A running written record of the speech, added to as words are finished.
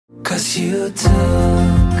'Cause you took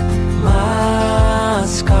my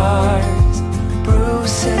scars,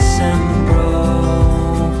 bruises and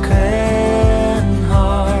broken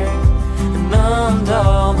heart, and numbed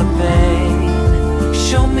all the pain.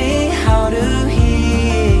 Show me how to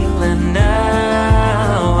heal, and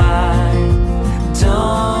now I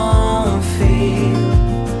don't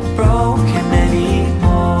feel broken anymore.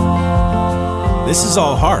 This is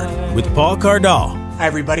All Heart with Paul Cardall. Hi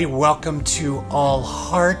everybody, welcome to All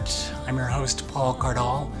Heart. I'm your host, Paul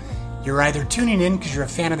Cardall. You're either tuning in because you're a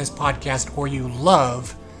fan of this podcast or you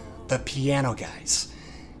love the Piano Guys.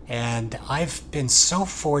 And I've been so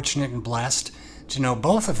fortunate and blessed to know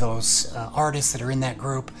both of those artists that are in that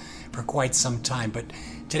group for quite some time. But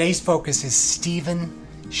today's focus is Stephen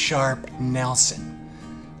Sharp Nelson.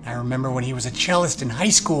 I remember when he was a cellist in high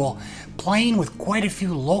school, playing with quite a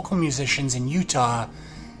few local musicians in Utah,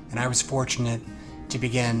 and I was fortunate to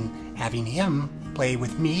begin having him play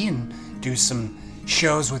with me and do some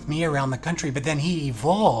shows with me around the country. But then he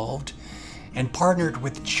evolved and partnered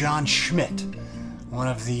with John Schmidt, one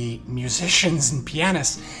of the musicians and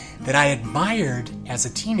pianists that I admired as a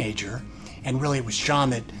teenager. And really it was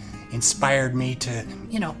John that inspired me to,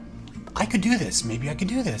 I could do this. Maybe I could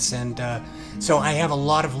do this. And so I have a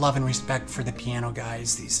lot of love and respect for the Piano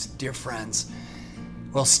Guys, these dear friends.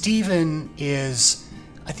 Well, Stephen is,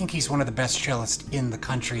 I think he's one of the best cellists in the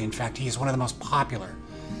country. In fact, he is one of the most popular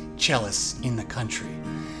cellists in the country.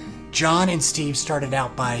 John and Steve started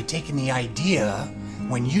out by taking the idea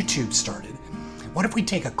when YouTube started. What if we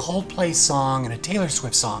take a Coldplay song and a Taylor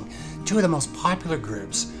Swift song, two of the most popular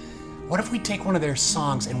groups? What if we take one of their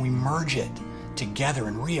songs and we merge it together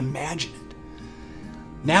and reimagine it?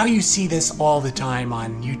 Now you see this all the time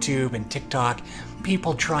on YouTube and TikTok,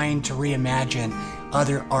 people trying to reimagine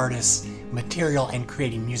other artists' material and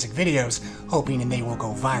creating music videos, hoping and they will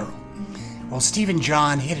go viral. Well, Steve and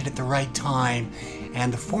John hit it at the right time,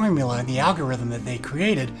 and the formula and the algorithm that they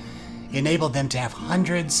created enabled them to have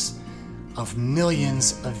hundreds of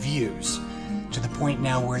millions of views, to the point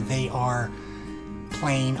now where they are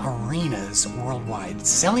playing arenas worldwide,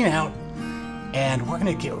 selling out. And we're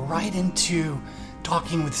going to get right into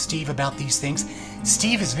talking with Steve about these things.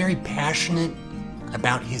 Steve is very passionate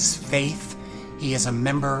about his faith. He is a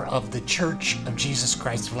member of the Church of Jesus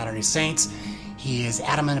Christ of Latter-day Saints. He is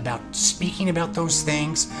adamant about speaking about those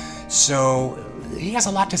things. So he has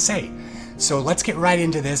a lot to say. So let's get right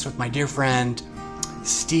into this with my dear friend,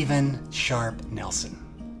 Stephen Sharp Nelson.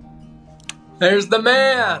 There's the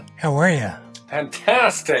man. How are you?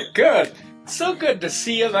 Fantastic. Good. So good to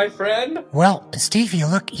see you, my friend. Well, Steve, you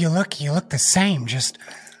look the same, just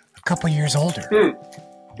a couple years older.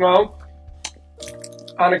 Well,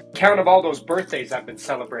 on account of all those birthdays I've been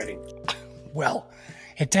celebrating. Well,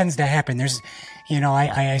 it tends to happen. There's,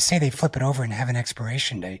 I say they flip it over and have an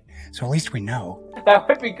expiration date, so at least we know. That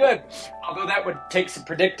would be good, although that would take some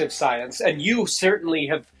predictive science, and you certainly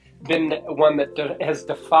have been one that has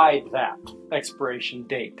defied that expiration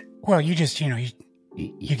date. Well, you just,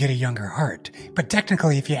 you get a younger heart. But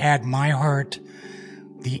technically, if you add my heart,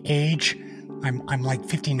 the age, I'm like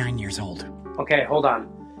 59 years old. Okay, hold on.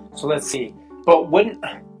 So let's see. But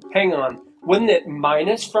hang on, wouldn't it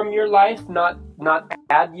minus from your life, not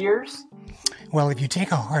add years? Well, if you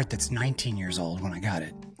take a heart that's 19 years old when I got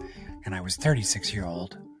it, and I was 36 years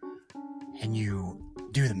old, and you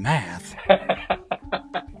do the math.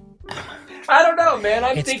 I don't know, man.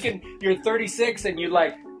 I'm thinking you're 36 and you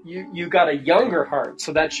got a younger heart,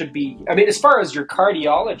 so that should be, as far as your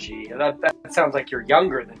cardiology, that sounds like you're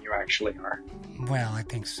younger than you actually are. Well, I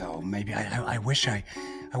think so. Maybe I wish I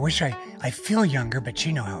feel younger, but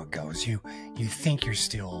you know how it goes. You think you're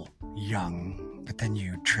still young, but then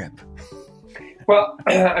you trip. Well,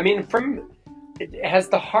 has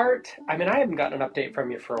the heart, I haven't gotten an update from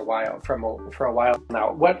you for a while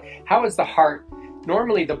now. How is the heart?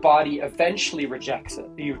 Normally the body eventually rejects it.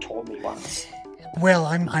 You told me once. Well,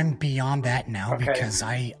 I'm beyond that now, okay. Because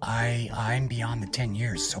I'm beyond the 10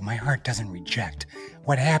 years, so my heart doesn't reject.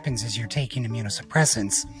 What happens is you're taking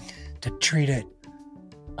immunosuppressants to treat it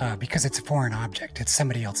because it's a foreign object. It's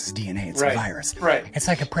somebody else's DNA. It's a virus. Right. It's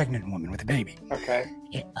like a pregnant woman with a baby. Okay.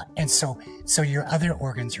 And so your other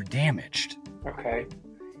organs are damaged. Okay.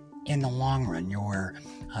 In the long run, your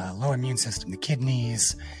low immune system, the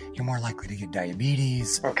kidneys, you're more likely to get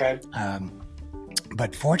diabetes. Okay.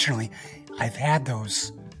 But fortunately, I've had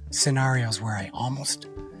those scenarios where I almost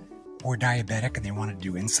were diabetic and they wanted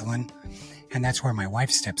to do insulin. And that's where my wife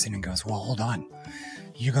steps in and goes, well, hold on.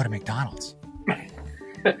 You go to McDonald's.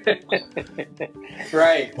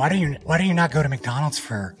 Right. Why do you not go to McDonald's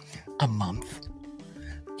for a month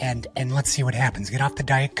and let's see what happens. Get off the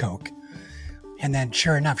Diet Coke And then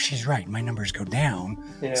sure enough, she's right. My numbers go down,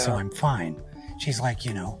 so I'm fine. She's like,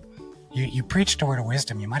 you preached a word of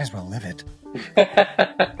wisdom. You might as well live it.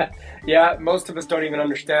 Yeah, most of us don't even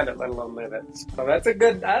understand it, let alone live it. So that's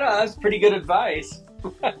that's pretty good advice.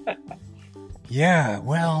 Yeah,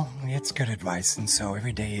 well, it's good advice. And so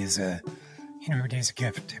every day is every day is a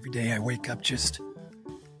gift. Every day I wake up just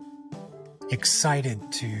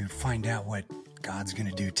excited to find out what God's going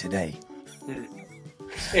to do today.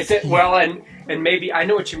 Is it well, and maybe I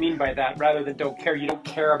know what you mean by that. Rather than don't care, you don't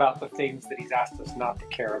care about the things that he's asked us not to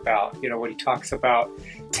care about. When he talks about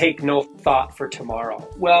take no thought for tomorrow.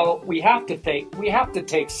 Well, we have to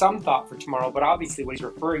take some thought for tomorrow, but obviously what he's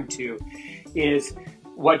referring to is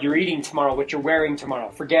what you're eating tomorrow, what you're wearing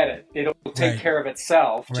tomorrow. Forget it. It'll take care of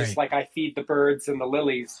itself. Just like I feed the birds and the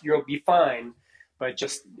lilies, you'll be fine. But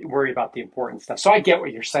just worry about the important stuff. So I get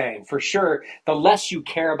what you're saying. For sure, the less you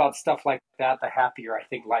care about stuff like that, the happier I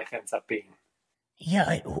think life ends up being.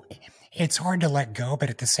 Yeah, it's hard to let go,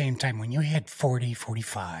 but at the same time, when you hit 40,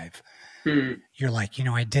 45, you're like,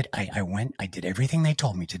 I did everything they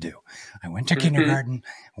told me to do. I went to kindergarten,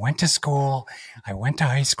 went to school, I went to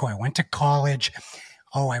high school, I went to college.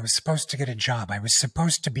 Oh, I was supposed to get a job. I was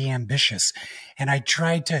supposed to be ambitious. And I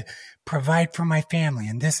tried to provide for my family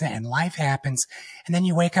and this, and life happens. And then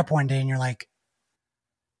you wake up one day and you're like,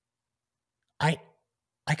 I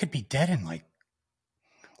could be dead in like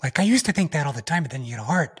I used to think that all the time, but then you get a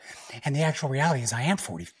heart. And the actual reality is I am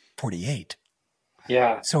 48.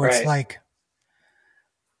 Yeah. So it's like,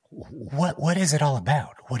 what is it all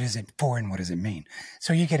about? What is it for and what does it mean?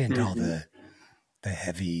 So you get into all the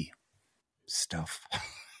heavy stuff.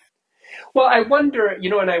 Well, I wonder,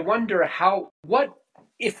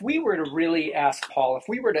 if we were to really ask Paul, if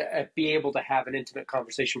we were to be able to have an intimate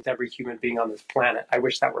conversation with every human being on this planet, I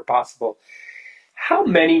wish that were possible. How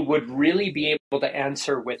many would really be able to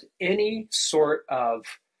answer with any sort of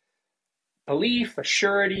belief,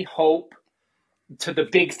 assurity, hope to the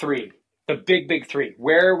big three, the big three?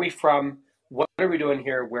 Where are we from? What are we doing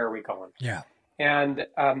here? Where are we going? Yeah. And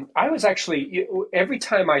I was actually, every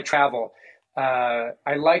time I travel, I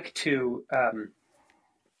like to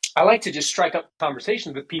just strike up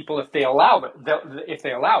conversations with people if they allow it. If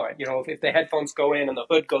the headphones go in and the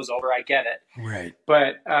hood goes over, I get it. Right.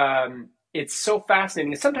 But it's so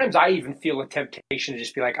fascinating. And sometimes I even feel a temptation to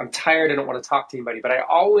just be like, I'm tired. I don't want to talk to anybody. But I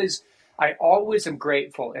always am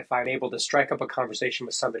grateful if I'm able to strike up a conversation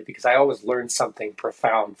with somebody, because I always learn something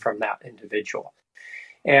profound from that individual.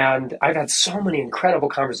 And I've had so many incredible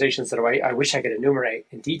conversations that I wish I could enumerate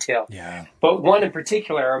in detail. Yeah. But one in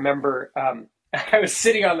particular, I remember I was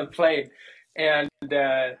sitting on the plane and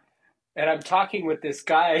I'm talking with this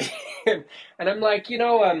guy and I'm like,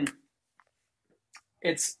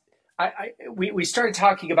 we started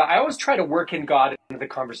talking about, I always try to work in God into the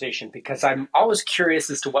conversation because I'm always curious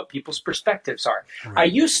as to what people's perspectives are. Right. I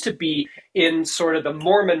used to be in sort of the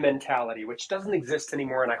Mormon mentality, which doesn't exist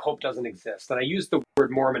anymore and I hope doesn't exist. And I use the word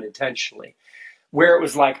Mormon intentionally, where it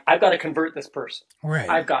was like, I've got to convert this person. Right.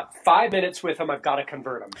 I've got 5 minutes with them. I've got to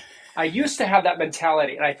convert them. I used to have that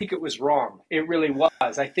mentality and I think it was wrong. It really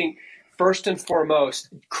was. I think first and foremost,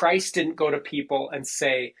 Christ didn't go to people and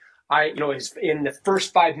say, in the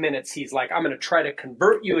first 5 minutes, he's like, I'm going to try to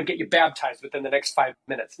convert you and get you baptized within the next 5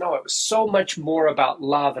 minutes. No, it was so much more about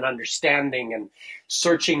love and understanding and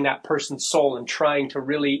searching that person's soul and trying to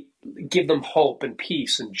really give them hope and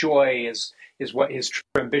peace and joy is what his true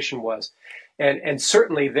ambition was. And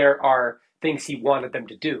certainly there are things he wanted them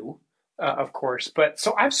to do, of course. But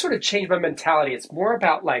so I've sort of changed my mentality. It's more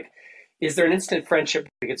about like, is there an instant friendship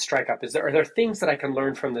we could strike up? Are there things that I can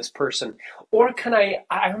learn from this person? Or can I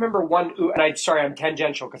remember one, and I'm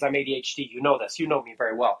tangential because I'm ADHD. You know this, you know me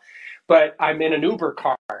very well. But I'm in an Uber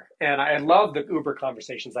car and I love the Uber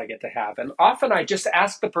conversations I get to have. And often I just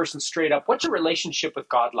ask the person straight up, what's your relationship with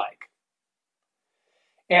God like?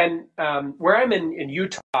 And where I'm in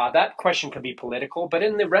Utah, that question can be political, but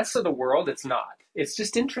in the rest of the world, it's not. It's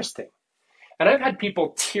just interesting. And I've had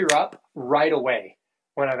people tear up right away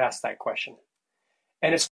when I've asked that question.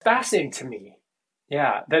 And it's fascinating to me,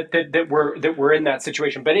 that we're in that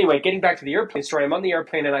situation. But anyway, getting back to the airplane story, I'm on the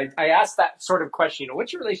airplane and I asked that sort of question,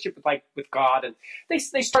 what's your relationship with God? And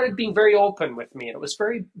they started being very open with me. And it was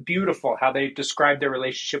very beautiful how they described their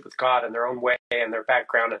relationship with God in their own way and their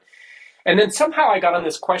background. And then somehow I got on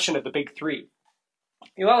this question of the big three.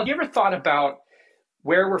 Have you ever thought about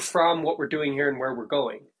where we're from, what we're doing here, and where we're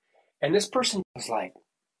going? And this person was like,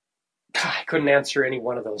 I couldn't answer any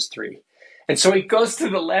one of those three. And so he goes to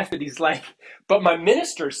the left and he's like, but my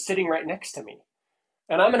minister's sitting right next to me.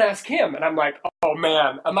 And I'm going to ask him. And I'm like, oh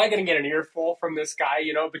man, am I going to get an earful from this guy?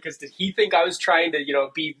 Because did he think I was trying to,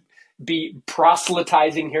 be be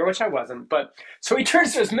proselytizing here, which I wasn't. But so he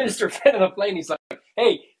turns to his minister friend on the plane. He's like,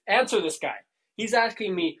 "Hey, answer this guy. He's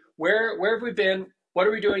asking me where have we been? What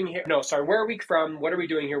are we doing here? No, sorry, where are we from? What are we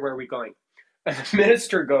doing here? Where are we going?" And the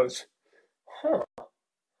minister goes, "Huh,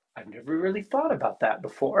 I've never really thought about that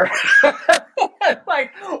before."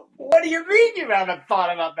 Like, what do you mean you haven't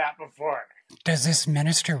thought about that before? Does this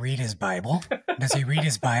minister read his Bible? Does he read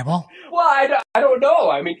his Bible? Well, I don't know.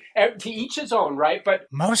 I mean, to each his own, right? But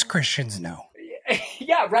most Christians know.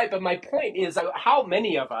 Yeah, right. But my point is how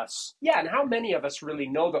many of us, and how many of us really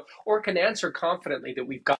know or can answer confidently that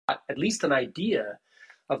we've got at least an idea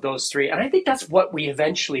of those three. And I think that's what we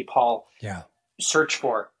eventually, Paul, search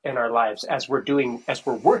for in our lives as we're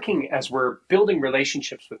working, as we're building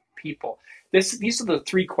relationships with people. These are the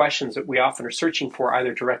three questions that we often are searching for,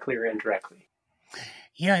 either directly or indirectly.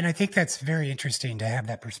 Yeah, and I think that's very interesting to have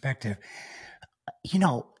that perspective. You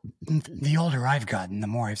know, the older I've gotten, the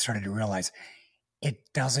more I've started to realize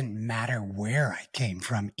it doesn't matter where I came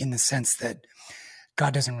from, in the sense that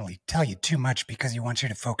God doesn't really tell you too much because he wants you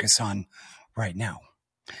to focus on right now.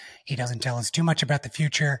 He doesn't tell us too much about the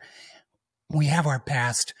future. We have our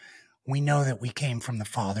past. We know that we came from the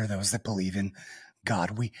Father, those that believe in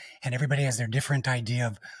God. And everybody has their different idea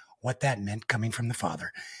of what that meant, coming from the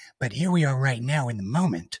Father. But here we are right now in the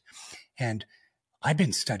moment. And I've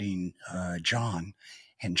been studying John,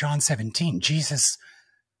 and John 17, Jesus,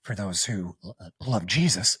 for those who love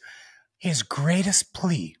Jesus, his greatest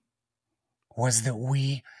plea was that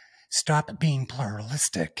we stop being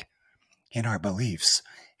pluralistic in our beliefs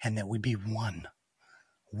and that we be one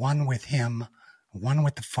with him, one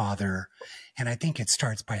with the Father. And I think it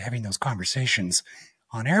starts by having those conversations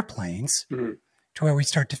on airplanes to where we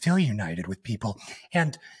start to feel united with people.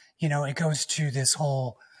 And, you know, it goes to this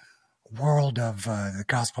whole world of the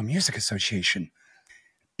Gospel Music Association.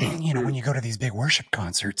 You know, when you go to these big worship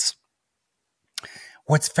concerts,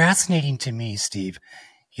 what's fascinating to me, Steve,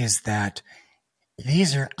 is that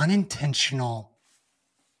these are unintentional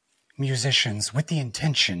musicians with the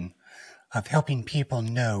intention of helping people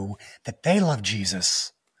know that they love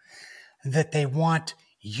Jesus, that they want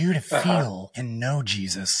you to feel and know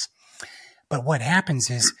Jesus. But what happens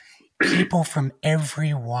is people from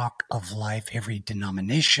every walk of life, every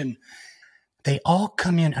denomination, they all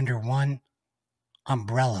come in under one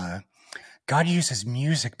umbrella. God uses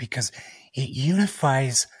music because it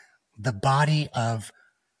unifies the body of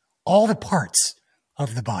all the parts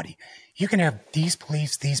of the body. You can have these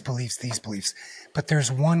beliefs, but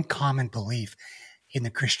there's one common belief in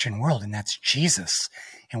the Christian world, and that's Jesus.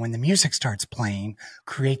 And when the music starts playing,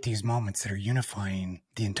 create these moments that are unifying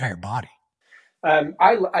the entire body.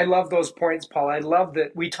 I love those points, Paul. I love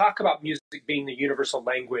that we talk about music being the universal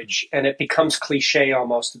language, and it becomes cliche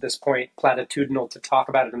almost at this point, platitudinal to talk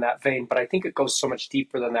about it in that vein. But I think it goes so much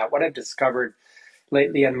deeper than that. What I've discovered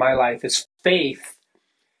lately in my life is faith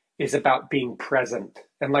is about being present.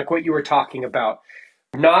 And like what you were talking about,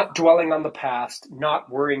 not dwelling on the past,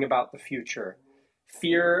 not worrying about the future.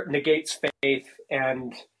 Fear negates faith,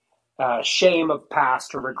 and shame of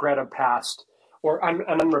past or regret of past, or an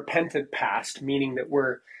unrepentant past, meaning that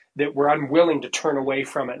we're unwilling to turn away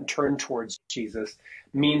from it and turn towards Jesus,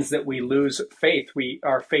 means that we lose faith.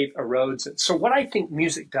 Our faith erodes it. So what I think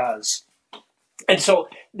music does, and so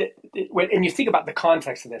and you think about the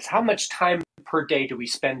context of this, how much time per day do we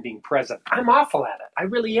spend being present? I'm awful at it. I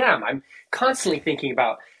really am. I'm constantly thinking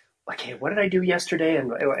about, okay, what did I do yesterday?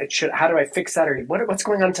 And how do I fix that? Or what's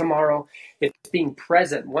going on tomorrow? It's being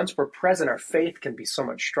present. Once we're present, our faith can be so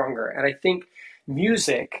much stronger. And I think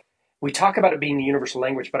music, we talk about it being the universal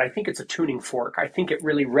language, but I think it's a tuning fork. I think it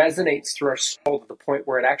really resonates through our soul to the point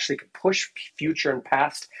where it actually could push future and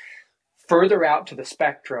past further out to the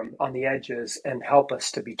spectrum on the edges and help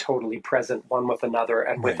us to be totally present one with another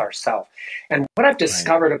and with ourselves. And what I've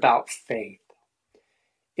discovered about faith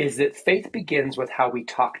is that faith begins with how we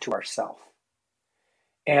talk to ourselves.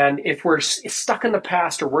 And if we're stuck in the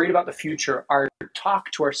past or worried about the future, our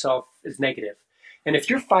talk to ourselves is negative. And if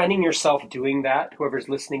you're finding yourself doing that, whoever's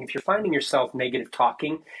listening, if you're finding yourself negative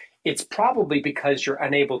talking, it's probably because you're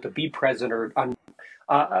unable to be present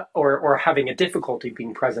or having a difficulty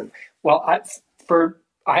being present. Well,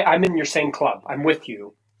 I'm in your same club. I'm with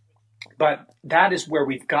you. But that is where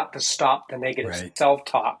we've got to stop the negative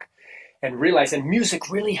self-talk and realize, and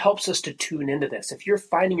music really helps us to tune into this. If you're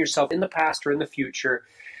finding yourself in the past or in the future,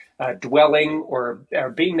 dwelling or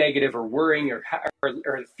being negative or worrying or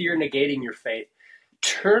fear negating your faith,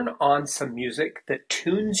 turn on some music that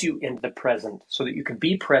tunes you into the present so that you can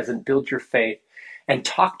be present, build your faith, and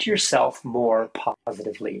talk to yourself more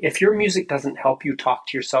positively. If your music doesn't help you talk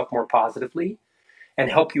to yourself more positively and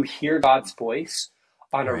help you hear God's voice,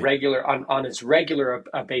 on a regular, on as regular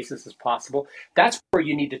a basis as possible. That's where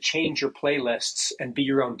you need to change your playlists and be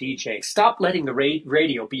your own DJ. Stop letting the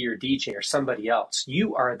radio be your DJ or somebody else.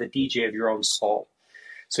 You are the DJ of your own soul.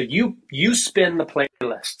 So you spin the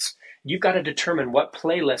playlists. You've got to determine what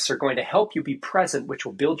playlists are going to help you be present, which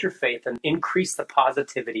will build your faith and increase the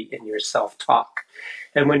positivity in your self-talk.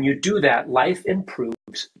 And when you do that, life improves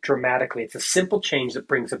dramatically. It's a simple change that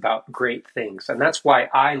brings about great things. And that's why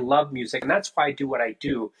I love music. And that's why I do what I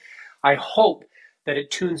do. I hope that it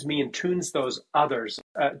tunes me and tunes others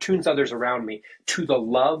around me to the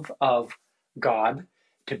love of God,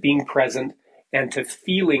 to being present, and to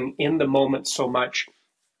feeling in the moment so much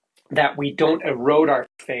that we don't erode our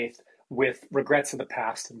faith with regrets of the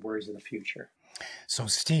past and worries of the future. So,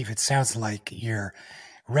 Steve, it sounds like you're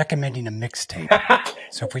recommending a mixtape.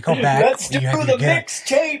 So if we go back, let's do the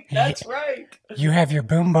mixtape. That's right. You have your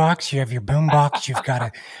boombox. You've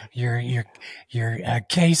got your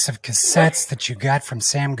case of cassettes that you got from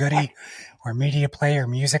Sam Goody or Media Play or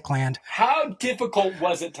Musicland. How difficult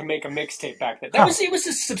was it to make a mixtape back then? It was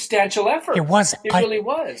a substantial effort. It was. It really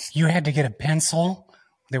was. You had to get a pencil.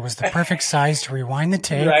 There was the perfect size to rewind the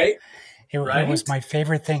tape. Right. It was my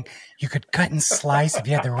favorite thing. You could cut and slice if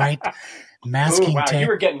you had the right masking tape. You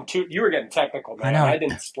were getting technical, man. I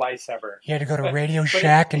didn't splice ever. You had to go to Radio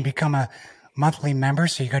Shack and become a monthly member,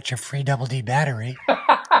 so you got your free double D battery.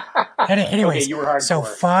 Anyways, okay, you were hardcore. So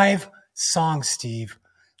 5 songs, Steve.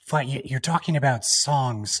 You're talking about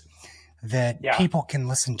songs that people can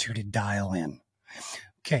listen to dial in.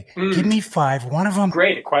 Okay, give me 5. One of them.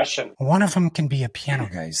 Great question. One of them can be a Piano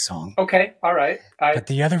Guys song. Okay, all right. But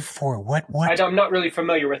the other 4, what? I'm not really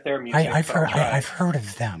familiar with their music. I've heard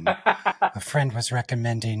of them. A friend was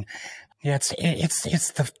recommending. Yeah,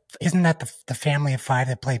 isn't that the family of 5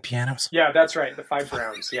 that play pianos? Yeah, that's right. The 5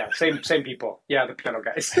 Browns. Yeah, same people. Yeah, the Piano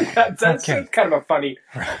Guys. That's kind of a funny.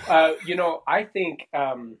 I think.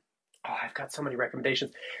 I've got so many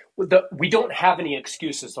recommendations. We don't have any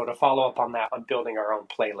excuses, though, to follow up on that on building our own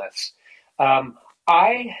playlists.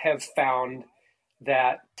 I have found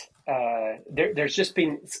that there's just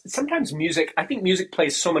been sometimes music. I think music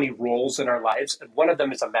plays so many roles in our lives, and one of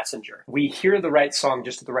them is a messenger. We hear the right song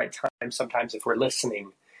just at the right time sometimes if we're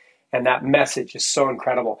listening, and that message is so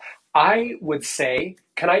incredible. I would say,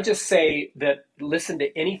 can I just say that listen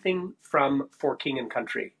to anything from For King and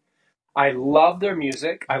Country. I love their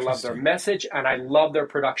music, I love their message, and I love their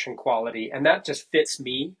production quality. And that just fits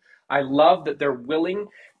me. I love that they're willing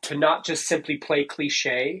to not just simply play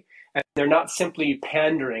cliche, and they're not simply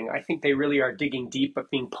pandering. I think they really are digging deep,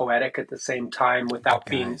 but being poetic at the same time without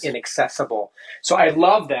being inaccessible. So I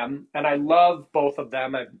love them, and I love both of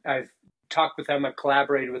them. I've talked with them, I've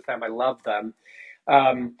collaborated with them, I love them.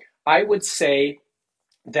 I would say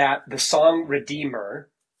that the song Redeemer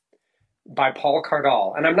by Paul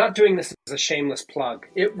Cardall, and I'm not doing this as a shameless plug,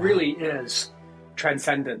 it really is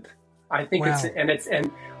transcendent. I think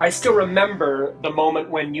and I still remember the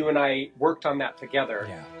moment when you and I worked on that together.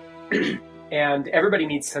 Yeah. And everybody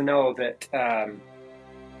needs to know that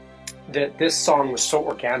that this song was so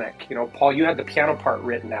organic. You know, Paul, you had the piano part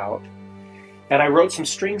written out, and I wrote some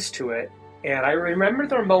strings to it. And I remember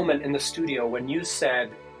the moment in the studio when you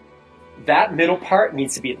said, that middle part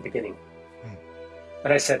needs to be at the beginning.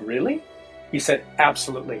 And I said, really? You said,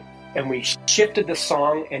 absolutely. And we shifted the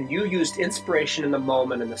song, and you used inspiration in the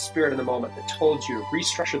moment and the spirit in the moment that told you to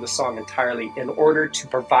restructure the song entirely in order to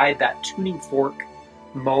provide that tuning fork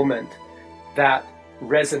moment, that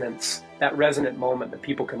resonance, that resonant moment that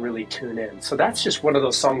people can really tune in. So that's just one of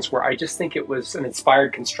those songs where I just think it was an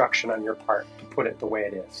inspired construction on your part to put it the way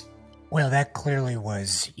it is. Well, that clearly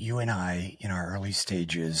was you and I in our early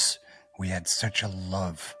stages. We had such a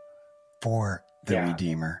love for the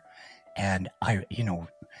Redeemer. And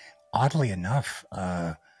oddly enough,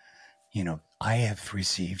 I have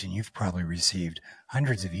received, and you've probably received,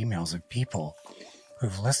 hundreds of emails of people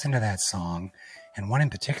who've listened to that song. And one in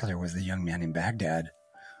particular was the young man in Baghdad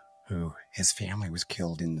who his family was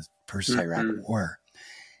killed in the first Iraq War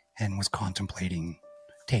and was contemplating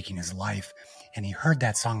taking his life. And he heard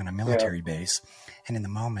that song on a military base. And in the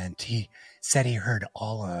moment, he said he heard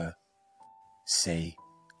Allah say,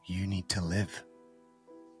 "You need to live."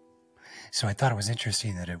 So I thought it was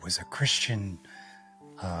interesting that it was a Christian,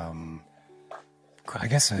 a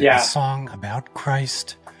song about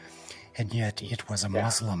Christ, and yet it was a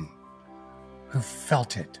Muslim who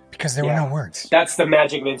felt it because there were no words. That's the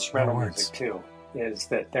magic of instrumental music too, is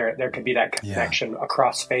that there could be that connection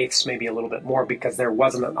across faiths, maybe a little bit more, because there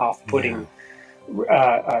wasn't an off-putting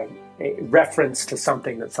a reference to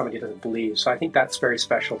something that somebody doesn't believe. So I think that's very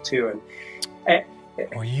special too. And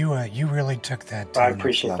Well, you really took that to I the next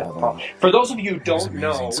appreciate that, level. Paul. For those of you who don't amazing.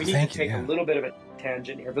 know, So we need to thank you, take yeah. a little bit of a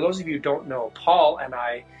tangent here. For those of you who don't know, Paul and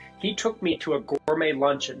he took me to a gourmet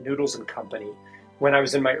lunch at Noodles and Company when I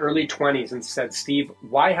was in my early 20s and said, Steve,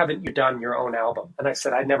 why haven't you done your own album? And I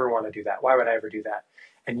said, I never want to do that. Why would I ever do that?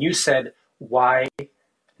 And you said, why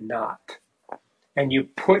not? And you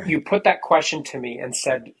put that question to me and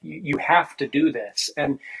said, you have to do this.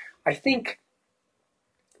 And I think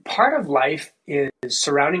part of life is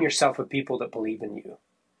surrounding yourself with people that believe in you.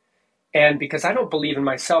 And because I don't believe in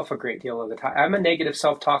myself a great deal of the time, I'm a negative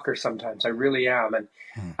self-talker sometimes. I really am. And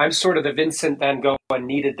I'm sort of the Vincent Van Gogh and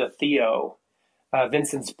needed the Theo,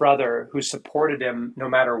 Vincent's brother, who supported him no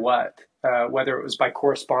matter what, whether it was by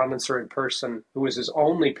correspondence or in person, who was his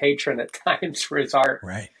only patron at times for his art.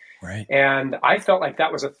 Right. And I felt like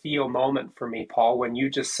that was a Theo moment for me, Paul, when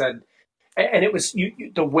you just said, and it was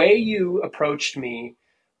the way you approached me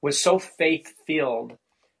was so faith-filled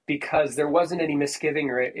because there wasn't any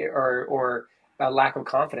misgiving or a lack of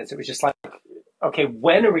confidence. It was just like, okay,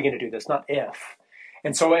 when are we going to do this? Not if.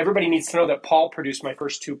 And so everybody needs to know that Paul produced my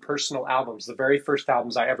first 2 personal albums, the very first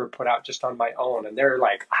albums I ever put out just on my own. And they're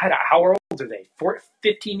like, how old are they?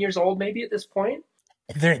 15 years old maybe at this point?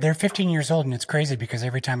 They're 15 years old, and it's crazy because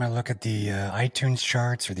every time I look at the iTunes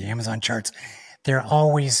charts or the Amazon charts, they're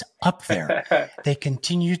always up there. They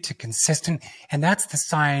continue to consistent, and that's the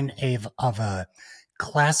sign of a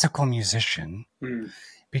classical musician.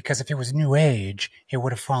 Because if it was New Age, it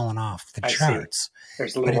would have fallen off the charts.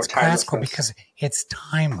 There's a little more it's classical timelessness. because it's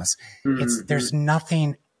timeless. There's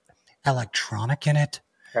nothing electronic in it.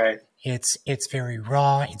 Right. It's very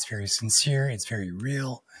raw. It's very sincere. It's very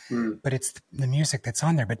real. But it's the music that's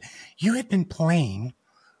on there. But you had been playing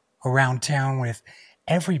around town with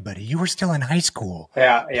everybody. You were still in high school,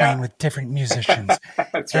 playing with different musicians.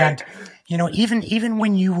 That's right. And even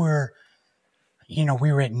when you were,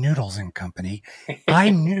 we were at Noodles and Company, I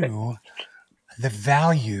knew the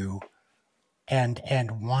value and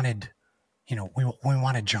wanted, we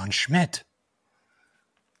wanted John Schmidt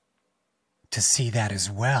to see that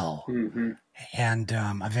as well. And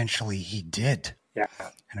eventually he did. Yeah.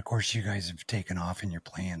 And of course you guys have taken off and you're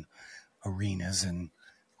playing arenas and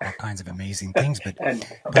all kinds of amazing things, but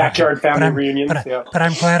backyard family reunions. But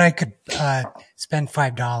I'm glad I could spend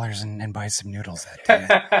 $5 and buy some noodles that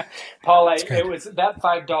day. Paul, it was that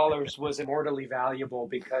 $5 was immortally valuable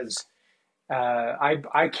because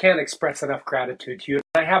I can't express enough gratitude to you.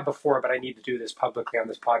 I have before, but I need to do this publicly on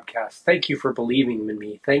this podcast. Thank you for believing in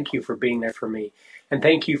me. Thank you for being there for me, and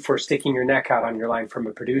thank you for sticking your neck out on your line from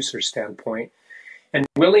a producer's standpoint, and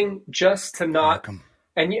willing just to not. Welcome.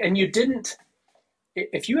 And you didn't.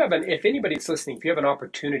 If anybody's listening, if you have an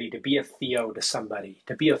opportunity to be a Theo to somebody,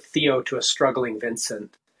 to be a Theo to a struggling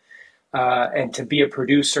Vincent, and to be a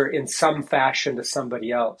producer in some fashion to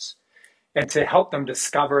somebody else, and to help them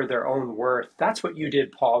discover their own worth, that's what you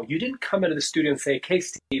did, Paul. You didn't come into the studio and say, okay,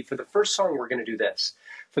 Steve, for the first song, we're going to do this.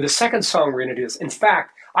 For the second song, we're going to do this. In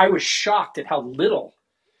fact, I was shocked at how little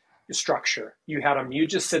structure you had on. You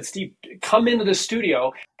just said, Steve, come into the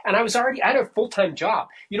studio. And I had a full-time job.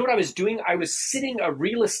 You know what I was doing? I was sitting a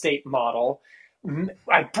real estate model.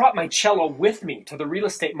 I brought my cello with me to the real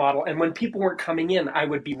estate model. And when people weren't coming in, I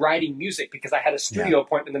would be writing music because I had a studio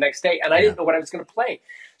appointment the next day and I didn't know what I was going to play.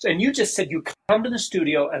 So, and you just said, you come to the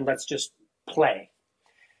studio and let's just play.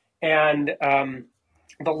 And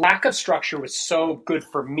the lack of structure was so good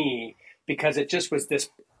for me because it just was this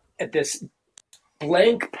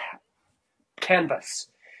blank canvas.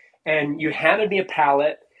 And you handed me a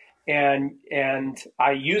palette. And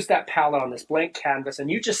I used that palette on this blank canvas, and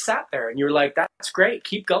you just sat there and you were like, that's great.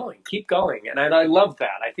 Keep going. And I love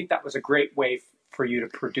that. I think that was a great way for you to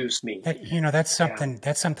produce me. That's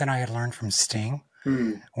something I had learned from Sting.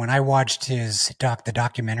 When I watched the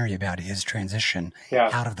documentary about his transition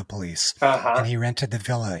out of the police, and he rented the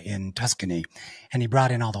villa in Tuscany, and he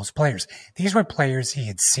brought in all those players. These were players he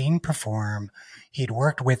had seen perform. He'd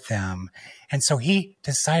worked with them. And so he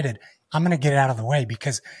decided, I'm going to get out of the way,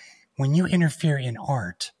 because when you interfere in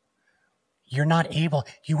art, you're not able,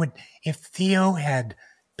 if Theo had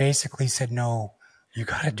basically said, no, you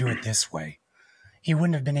got to do it this way, he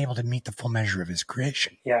wouldn't have been able to meet the full measure of his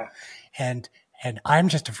creation. Yeah. And I'm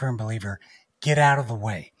just a firm believer, get out of the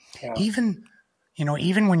way. Yeah. Even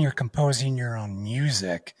when you're composing your own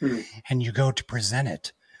music and you go to present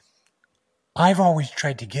it, I've always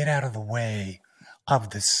tried to get out of the way of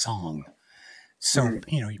the song. So,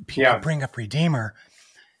 people bring up Redeemer,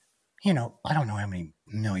 I don't know how many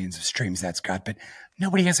millions of streams that's got, but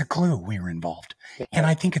nobody has a clue we were involved. Yeah. And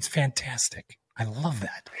I think it's fantastic. I love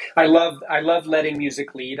that. I love letting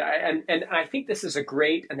music lead. And I think this is a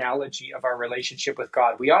great analogy of our relationship with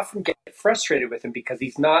God. We often get frustrated with him because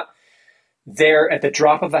he's not there at the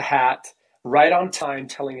drop of a hat, right on time,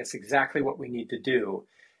 telling us exactly what we need to do.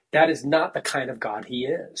 That is not the kind of God he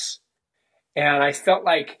is. And I felt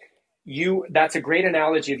like that's a great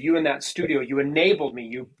analogy of you in that studio. You enabled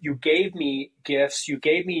me. You gave me gifts. You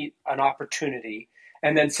gave me an opportunity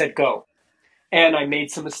and then said, go. And I made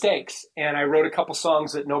some mistakes, and I wrote a couple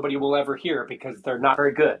songs that nobody will ever hear because they're not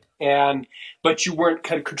very good. But you weren't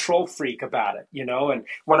kind of control freak about it, you know. And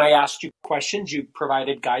when I asked you questions, you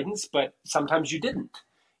provided guidance, but sometimes you didn't.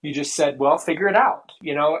 You just said, "Well, figure it out,"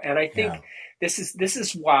 you know. And I think this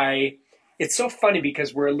is why it's so funny,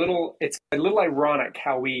 because it's a little ironic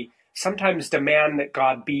how we sometimes demand that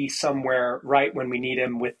God be somewhere right when we need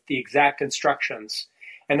him with the exact instructions.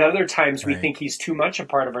 And other times we think he's too much a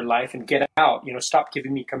part of our life and get out, you know, stop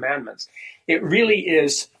giving me commandments. It really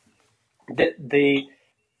is that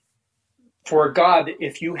for God,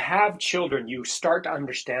 if you have children, you start to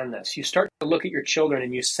understand this. You start to look at your children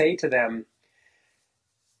and you say to them,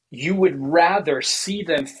 you would rather see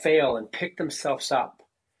them fail and pick themselves up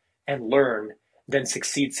and learn than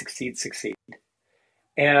succeed.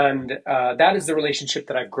 And that is the relationship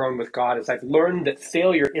that I've grown with God, is I've learned that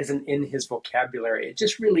failure isn't in his vocabulary. It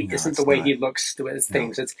just really isn't the way he looks to his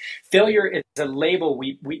things. It's failure is a label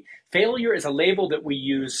failure is a label that we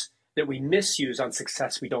use, that we misuse on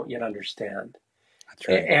success we don't yet understand. That's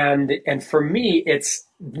right. And for me,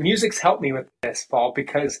 music's helped me with this, Paul,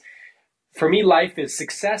 because for me, life is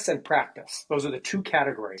success and practice. Those are the two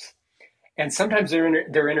categories. And sometimes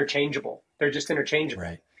they're interchangeable. They're just interchangeable.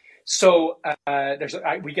 Right. So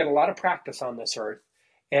we get a lot of practice on this earth,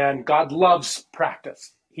 and God loves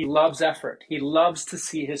practice. He loves effort. He loves to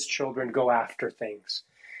see his children go after things.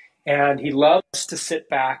 And he loves to sit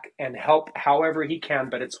back and help however he can,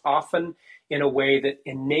 but it's often in a way that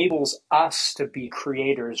enables us to be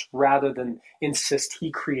creators rather than insist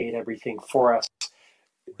he create everything for us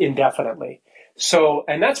indefinitely. So,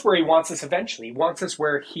 and that's where he wants us eventually. He wants us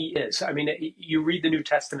where he is. I mean, you read the New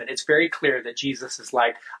Testament, it's very clear that Jesus is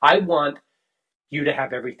like, I want you to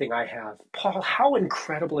have everything I have. Paul, how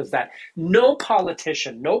incredible is that? No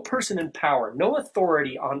politician, no person in power, no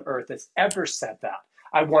authority on earth has ever said that.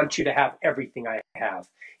 I want you to have everything I have.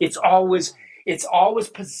 It's always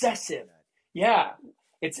possessive. Yeah.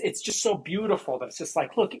 It's just so beautiful that it's just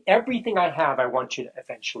like, look, everything I have, I want you to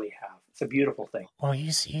eventually have. It's a beautiful thing. Well,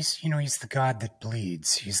 he's the God that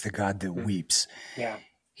bleeds. He's the God that weeps. Yeah.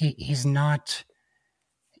 He's not.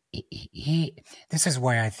 This is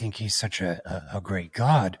why I think he's such a great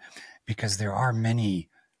God, because there are many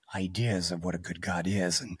ideas of what a good God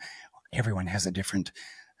is, and everyone has a different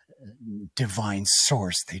divine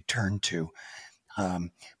source they turn to.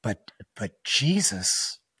 But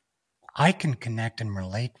Jesus, I can connect and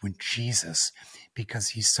relate with Jesus because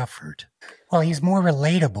he suffered. Well, he's more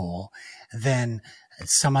relatable than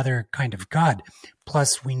some other kind of God.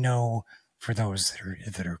 Plus, we know, for those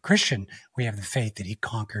that are Christian, we have the faith that he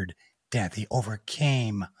conquered death. He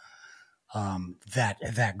overcame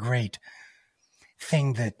that great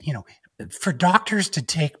thing that, you know, for doctors to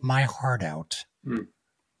take my heart out,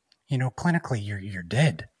 you know, clinically you're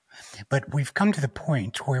dead. But we've come to the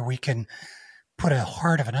point where we can put a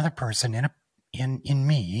heart of another person in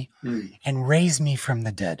me and raise me from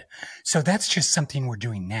the dead. So that's just something we're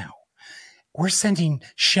doing now. We're sending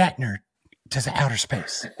Shatner to outer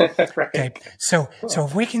space. Right. Okay. So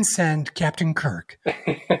if we can send Captain Kirk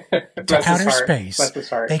to outer space,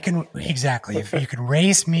 they can, exactly. If you can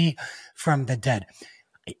raise me from the dead,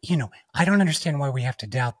 you know, I don't understand why we have to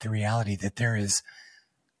doubt the reality that there is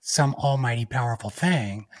some almighty powerful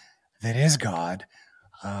thing that is God,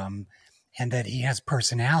 and that he has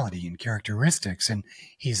personality and characteristics, and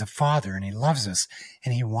he's a father, and he loves us,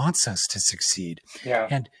 and he wants us to succeed.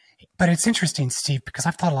 Yeah. But it's interesting, Steve, because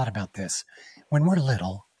I've thought a lot about this. When we're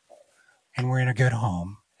little and we're in a good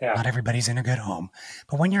home, not everybody's in a good home,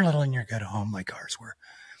 but when you're little and you're in a good home like ours were,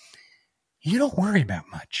 you don't worry about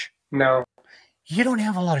much. No. You don't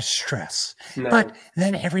have a lot of stress. No. But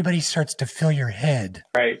then everybody starts to fill your head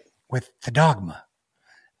with the dogma.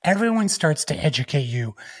 Everyone starts to educate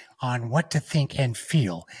you on what to think and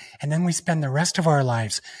feel. And then we spend the rest of our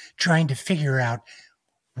lives trying to figure out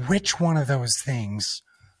which one of those things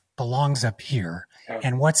belongs up here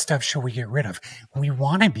and what stuff should we get rid of. We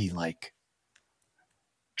want to be like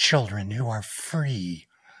children who are free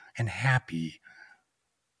and happy.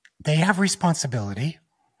 They have responsibility,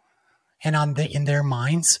 and in their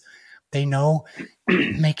minds, they know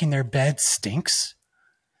making their bed stinks.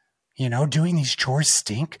 You know, doing these chores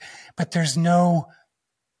stink, but there's no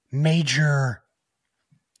major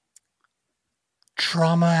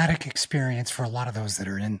traumatic experience for a lot of those that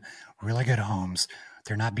are in really good homes.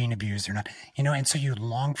 They're not being abused. They're not, and so you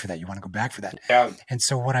long for that. You want to go back for that. Yeah. And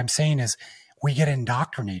so what I'm saying is we get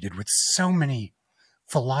indoctrinated with so many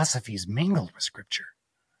philosophies mingled with scripture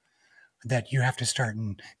that you have to start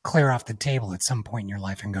and clear off the table at some point in your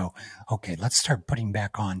life and go, okay, let's start putting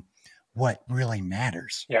back on what really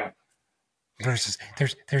matters. Yeah. Versus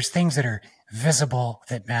there's things that are visible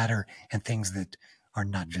that matter and things that are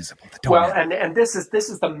not visible. That don't matter. And this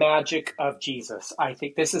is the magic of Jesus. I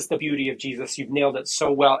think this is the beauty of Jesus. You've nailed it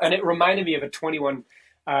so well. And it reminded me of a 21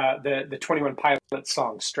 the 21 Pilots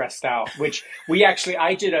song "Stressed Out," which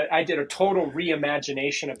I did a total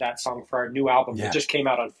reimagination of that song for our new album that just came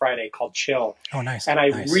out on Friday called Chill. Oh, nice. And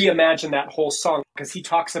I reimagined that whole song because he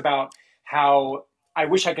talks about how I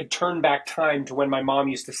wish I could turn back time to when my mom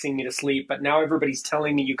used to sing me to sleep, but now everybody's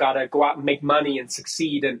telling me you got to go out and make money and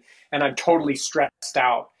succeed, and I'm totally stressed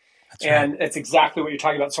out. That's right. And it's exactly what you're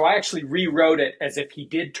talking about. So I actually rewrote it as if he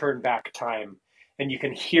did turn back time, and you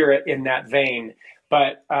can hear it in that vein.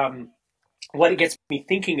 But what it gets me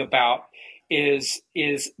thinking about is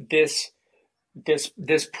this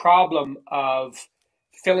problem of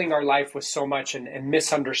filling our life with so much and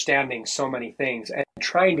misunderstanding so many things and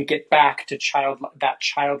trying to get back to that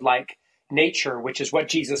childlike nature, which is what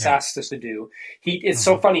Jesus asked us to do. It's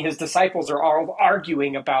so funny. His disciples are all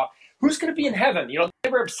arguing about who's going to be in heaven. They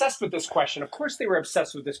were obsessed with this question. Of course they were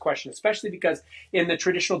obsessed with this question, especially because in the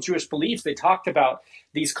traditional Jewish beliefs, they talked about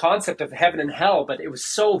these concepts of heaven and hell, but it was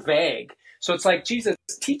so vague. So it's like, Jesus,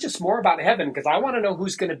 teach us more about heaven because I want to know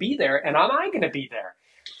who's going to be there and am I going to be there?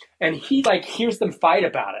 And he hears them fight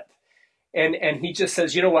about it. And he just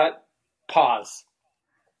says, you know what? Pause.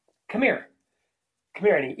 Come here.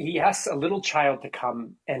 And he asks a little child to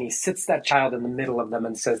come, and he sits that child in the middle of them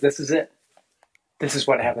and says, this is it. This is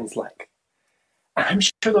what heaven's like. And I'm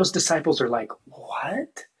sure those disciples are like,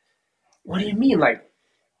 what? What do you mean?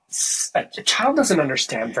 A child doesn't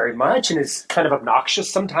understand very much and is kind of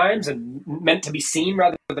obnoxious sometimes and meant to be seen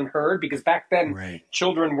rather than heard, because back then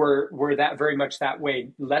children were that very much that way,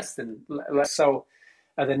 less so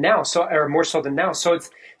than now, or more so than now. So it's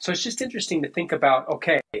just interesting to think about,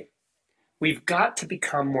 okay, we've got to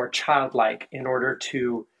become more childlike in order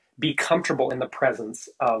to be comfortable in the presence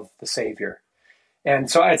of the Savior.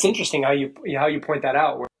 And so it's interesting how you point that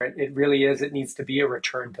out, where it really is, it needs to be a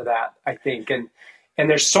return to that, I think. And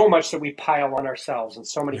there's so much that we pile on ourselves and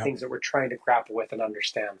so many things that we're trying to grapple with and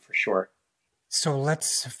understand, for sure. So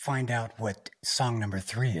let's find out what song number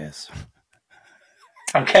 3 is.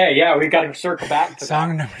 Okay, yeah, we've got to circle back to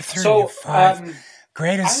song number 3 of 5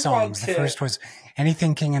 greatest songs. The first was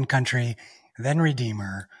Anything King and Country, then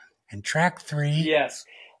Redeemer, and track 3. Yes,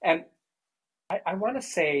 and I want to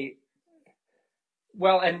say,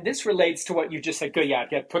 well, and this relates to what you just said. Good, yeah,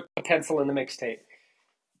 put the pencil in the mixtape.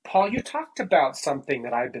 Paul, you talked about something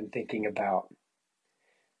that I've been thinking about.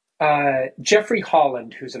 Jeffrey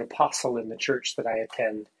Holland, who's an apostle in the church that I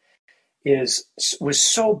attend,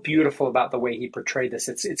 was so beautiful about the way he portrayed this.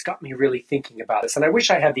 It's got me really thinking about this. And I wish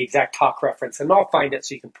I had the exact talk reference, and I'll find it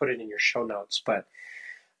so you can put it in your show notes. But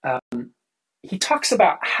he talks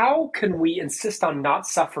about how can we insist on not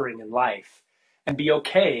suffering in life and be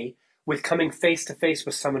okay with coming face to face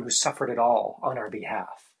with someone who suffered it all on our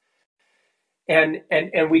behalf. And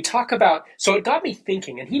we talk about, so it got me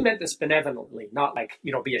thinking, and he meant this benevolently, not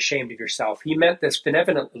be ashamed of yourself. He meant this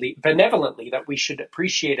benevolently that we should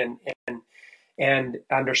appreciate and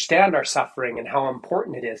understand our suffering and how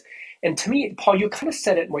important it is. And to me, Paul, you kind of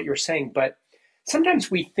said it in what you're saying, but sometimes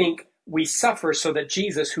we think we suffer so that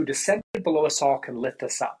Jesus, who descended below us all, can lift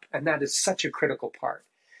us up. And that is such a critical part.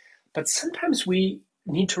 But sometimes we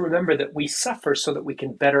need to remember that we suffer so that we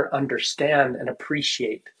can better understand and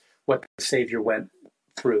appreciate what the Savior went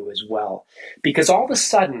through as well. Because all of a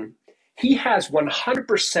sudden, he has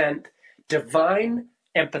 100% divine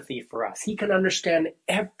empathy for us. He can understand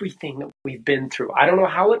everything that we've been through. I don't know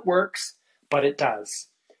how it works, but it does.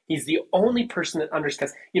 He's the only person that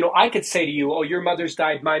understands. I could say to you, oh, your mother's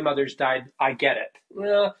died, my mother's died. I get it.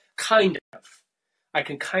 Well, kind of. I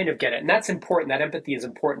can kind of get it. And that's important. That empathy is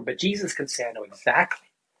important. But Jesus can say, I know exactly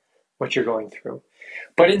what you're going through.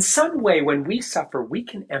 But in some way, when we suffer, we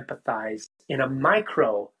can empathize in a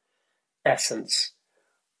micro essence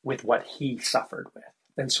with what he suffered with.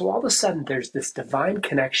 And so all of a sudden, there's this divine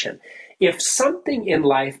connection. If something in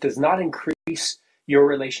life does not increase your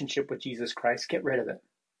relationship with Jesus Christ, get rid of it.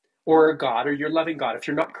 Or God, or your loving God, if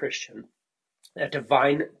you're not Christian, a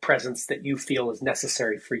divine presence that you feel is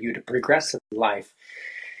necessary for you to progress in life.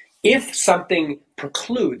 If something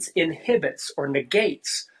precludes, inhibits, or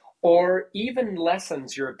negates or even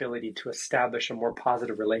lessens your ability to establish a more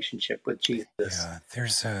positive relationship with Jesus.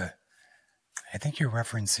 Yeah, I think you're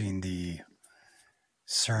referencing the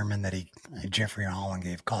sermon that Jeffrey Holland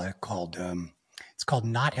gave called it's called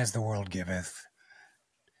Not As the World Giveth,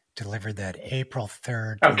 delivered that April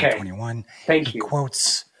 3rd, 2021. Thank you. He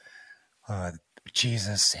quotes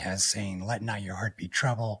Jesus as saying, "Let not your heart be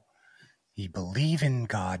troubled. Ye believe in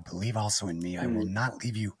God, believe also in me. I will not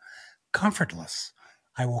leave you comfortless.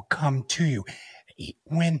 I will come to you."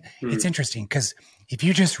 It's interesting because if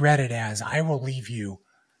you just read it as I will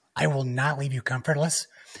not leave you comfortless,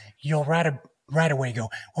 you'll right away go,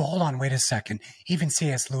 well, hold on, wait a second. Even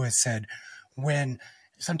C.S. Lewis said,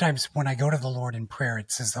 sometimes when I go to the Lord in prayer,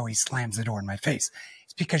 it's as though he slams the door in my face.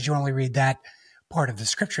 It's because you only read that part of the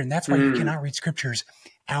scripture. And that's why you cannot read scriptures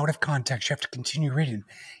out of context. You have to continue reading.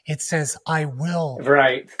 It says, I will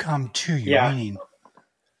come to you, meaning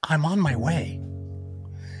I'm on my way.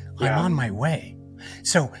 I'm on my way.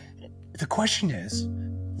 So the question is,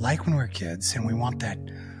 like when we were kids and we want that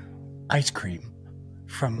ice cream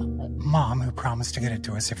from mom who promised to get it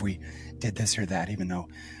to us if we did this or that, even though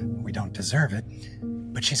we don't deserve it,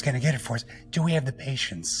 but she's going to get it for us. Do we have the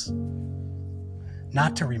patience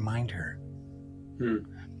not to remind her?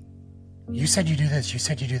 You said you do this, you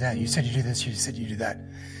said you do that, you said you do this, you said you do that.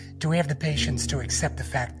 Do we have the patience to accept the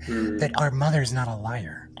fact that our mother is not a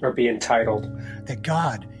liar? Or be entitled. That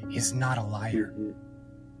God is not a liar.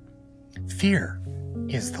 Fear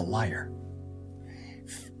is the liar.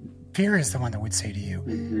 Fear is the one that would say to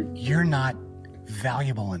you, you're not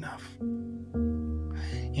valuable enough.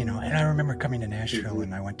 You know, and I remember coming to Nashville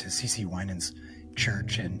and I went to C.C. Winans'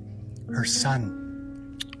 church, and her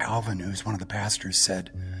son, Alvin, who's one of the pastors,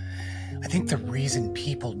 said, I think the reason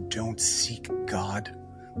people don't seek God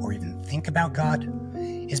or even think about God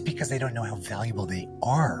is because they don't know how valuable they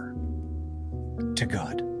are to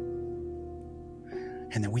God.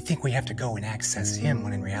 And that we think we have to go and access him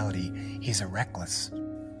when in reality he's a reckless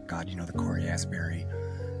God. You know, the Corey Asbury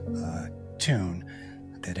tune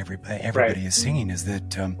that everybody is singing is that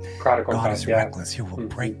God is reckless. He will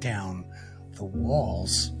break down the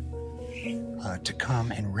walls to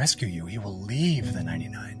come and rescue you. He will leave the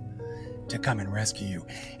 99 to come and rescue you.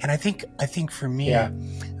 And I think for me,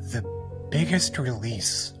 the biggest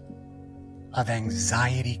release of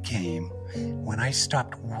anxiety came when I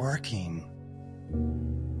stopped working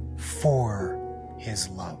for his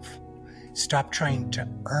love. Stop trying to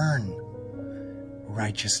earn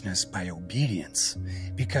righteousness by obedience.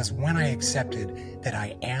 Because when I accepted that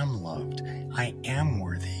I am loved, I am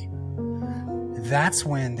worthy, that's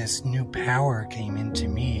when this new power came into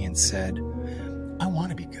me and said, I want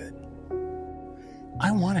to be good.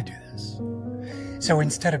 I want to do this. So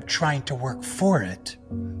instead of trying to work for it,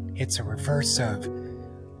 it's a reverse of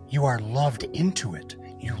you are loved into it.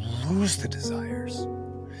 You lose the desires.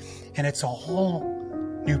 And it's a whole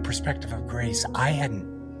new perspective of grace I hadn't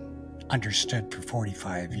understood for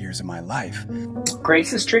 45 years of my life.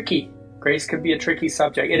 Grace is tricky. Grace can be a tricky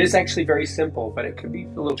subject. It is actually very simple, but it can be a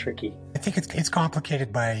little tricky. I think it's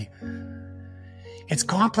complicated it's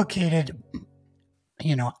complicated.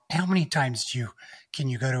 You know, how many times can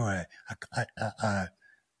you go to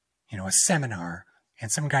a seminar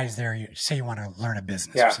and some guy's there, you say you want to learn a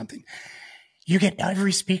business or something. You get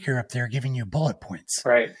every speaker up there giving you bullet points.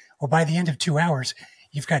 Right. Well, by the end of 2 hours,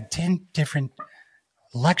 you've got 10 different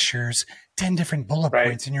lectures, 10 different bullet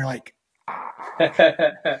points, and you're like,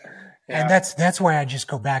 and that's why I just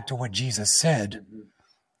go back to what Jesus said,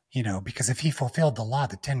 you know, because if he fulfilled the law,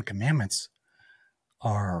 the 10 commandments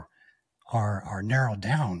are narrowed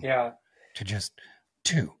down to just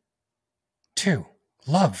two,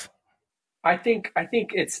 love. I think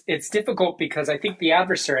it's difficult because I think the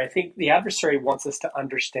adversary wants us to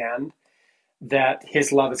understand that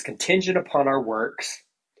his love is contingent upon our works.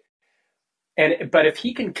 But if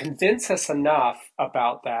he can convince us enough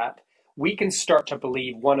about that, we can start to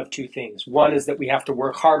believe one of two things. One is that we have to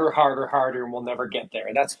work harder, and we'll never get there.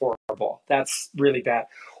 And that's horrible. That's really bad.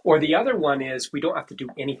 Or the other one is we don't have to do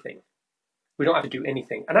anything. We don't have to do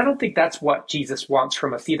anything. And I don't think that's what Jesus wants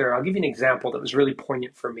from us either. I'll give you an example that was really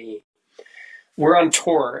poignant for me. We're on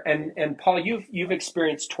tour, and Paul, you've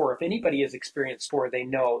experienced tour. If anybody has experienced tour, they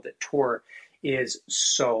know that tour is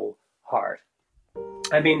so hard.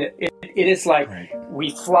 I mean, it is like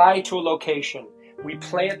we fly to a location, we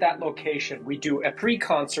play at that location, we do a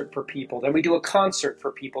pre-concert for people, then we do a concert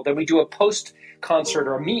for people, then we do a post-concert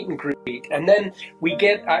or a meet and greet, and then we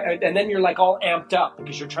get, and then you're like all amped up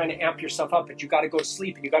because you're trying to amp yourself up, but you got to go to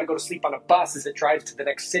sleep, and you got to go to sleep on a bus as it drives to the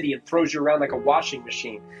next city and throws you around like a washing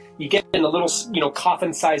machine. You get in a little,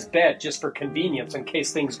 coffin-sized bed just for convenience in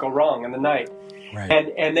case things go wrong in the night.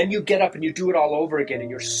 Right. And then you get up and you do it all over again, and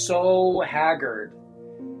you're so haggard.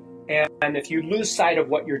 And if you lose sight of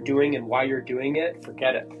what you're doing and why you're doing it,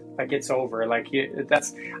 forget it. Like, it's over.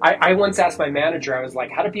 I once asked my manager, I was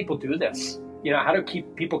like, how do people do this? How do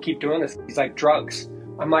people keep doing this? He's like, drugs.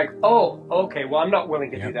 I'm like, oh, okay. Well, I'm not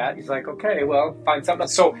willing to do that. He's like, okay, well, find something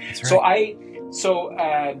else.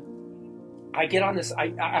 I get on this.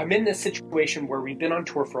 I'm in this situation where we've been on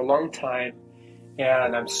tour for a long time,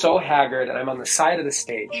 and I'm so haggard, and I'm on the side of the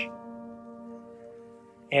stage,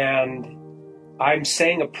 and I'm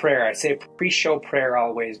saying a prayer. I say a pre-show prayer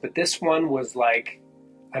always, but this one was like,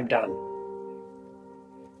 I'm done.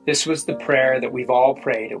 This was the prayer that we've all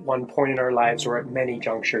prayed at one point in our lives, or at many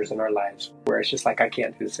junctures in our lives, where it's just like, I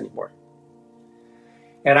can't do this anymore.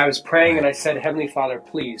 And I was praying, and I said, Heavenly Father,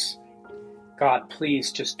 please, God,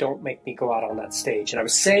 please just don't make me go out on that stage. And I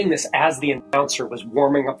was saying this as the announcer was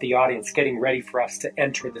warming up the audience, getting ready for us to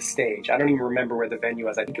enter the stage. I don't even remember where the venue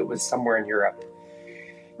was. I think it was somewhere in Europe.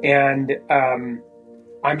 And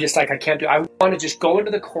I'm just like, I can't do it. I want to just go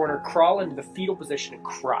into the corner, crawl into the fetal position, and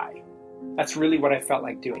cry. That's really what I felt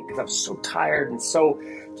like doing, because I was so tired and so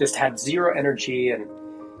just had zero energy.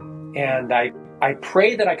 And I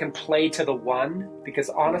pray that I can play to the one, because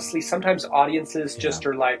honestly, sometimes audiences just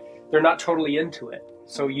are like, they're not totally into it.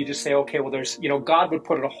 So you just say, okay, well, there's, God would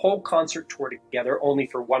put a whole concert tour together only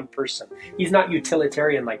for one person. He's not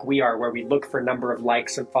utilitarian like we are, where we look for a number of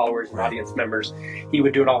likes and followers and audience members. He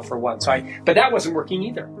would do it all for one. But that wasn't working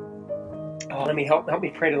either. Oh, let me help me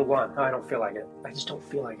pray to the one. Oh, I don't feel like it. I just don't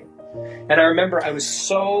feel like it. And I remember I was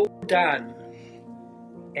so done,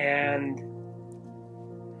 and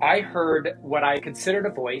I heard what I considered a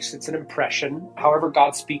voice. It's an impression. However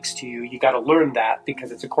God speaks to you, you got to learn that,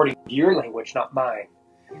 because it's according to your language, not mine.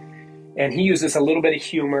 And he uses a little bit of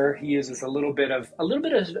humor. He uses a little bit of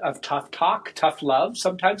tough talk, tough love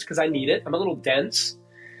sometimes, because I need it. I'm a little dense.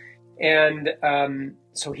 And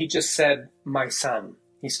so he just said, my son.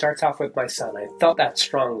 He starts off with my son. I felt that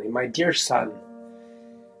strongly. My dear son,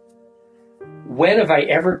 when have I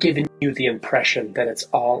ever given you the impression that it's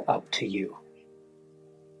all up to you?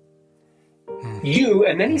 You,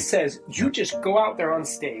 and then he says, you just go out there on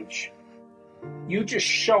stage. You just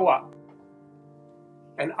show up,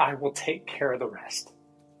 and I will take care of the rest.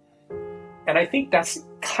 And I think that's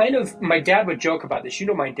kind of, my dad would joke about this.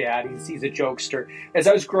 My dad, he's a jokester. As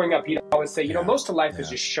I was growing up, he'd always say, most of life is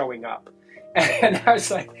just showing up. And I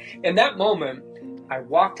was like, in that moment, I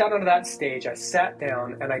walked out onto that stage, I sat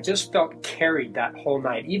down, and I just felt carried that whole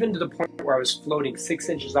night, even to the point where I was floating 6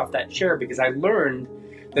 inches off that chair, because I learned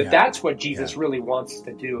that that's what Jesus really wants us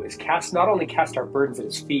to do, is not only cast our burdens at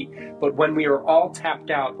his feet, but when we are all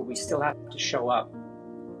tapped out, but we still have to show up,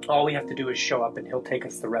 all we have to do is show up, and he'll take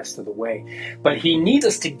us the rest of the way. But he needs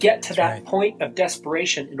us to get to that point of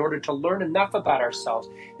desperation in order to learn enough about ourselves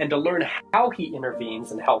and to learn how he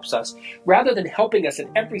intervenes and helps us, rather than helping us at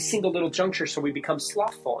every single little juncture so we become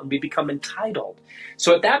slothful and we become entitled.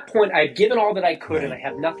 So at that point, I had given all that I could, and I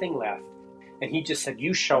had nothing left. And he just said,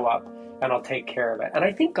 you show up, and I'll take care of it. And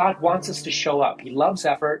I think God wants us to show up. He loves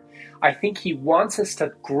effort. I think he wants us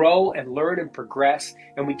to grow and learn and progress,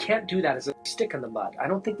 and we can't do that as a stick in the mud. I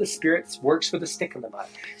don't think the Spirit works with a stick in the mud.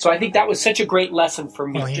 So I think that was such a great lesson for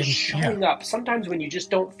me, just showing up. Sometimes when you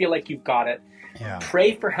just don't feel like you've got it,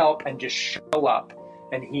 pray for help and just show up,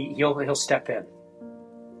 and he'll step in.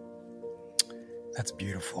 That's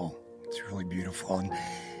beautiful. It's really beautiful. And,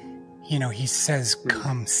 he says,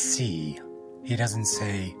 come see. He doesn't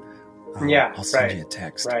say, I'll send you a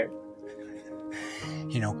text. Right.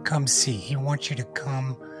 Come see. He wants you to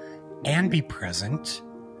come and be present,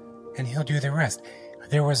 and he'll do the rest.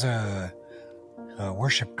 There was a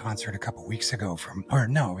worship concert a couple weeks ago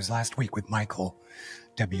it was last week, with Michael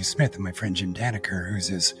W. Smith and my friend Jim Daniker, who's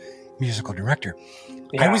his musical director.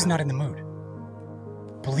 I was not in the mood.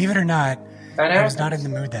 Believe it or not, I was not in the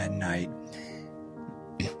mood that night.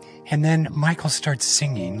 And then Michael starts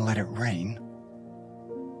singing Let It Rain.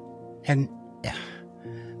 And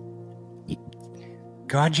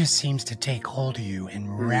God just seems to take hold of you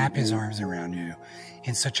and wrap his arms around you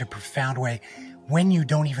in such a profound way when you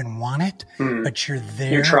don't even want it, but you're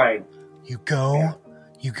there. You're trying. You go,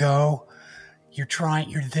 you're trying,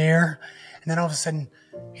 you're there. And then all of a sudden,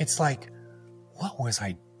 it's like, what was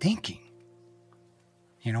I thinking?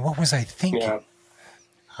 What was I thinking?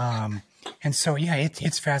 Yeah. And so,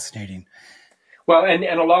 it's fascinating. Well, and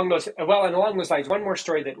along those lines, one more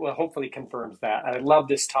story that will hopefully confirms that. I love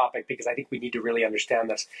this topic because I think we need to really understand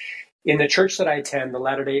this. In the church that I attend,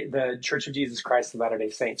 the Church of Jesus Christ of Latter-day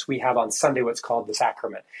Saints, we have on Sunday what's called the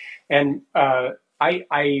sacrament. And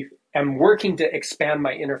I am working to expand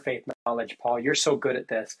my interfaith knowledge, Paul. You're so good at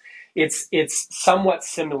this. It's somewhat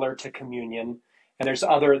similar to communion, and there's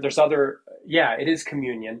other. Yeah, it is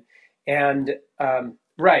communion, and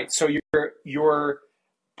right. So you're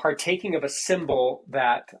partaking of a symbol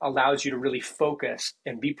that allows you to really focus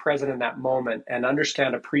and be present in that moment and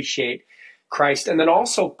understand, appreciate Christ, and then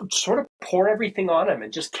also sort of pour everything on him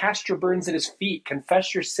and just cast your burdens at his feet,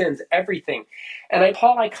 confess your sins, everything. And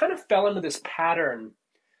Paul, I kind of fell into this pattern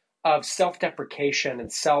of self-deprecation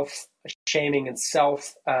and self-shaming and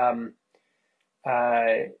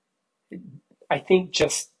I think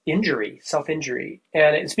just self-injury.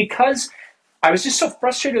 And it's because I was just so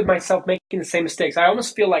frustrated with myself making the same mistakes. I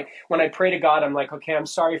almost feel like when I pray to God, I'm like, okay, I'm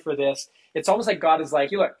sorry for this. It's almost like God is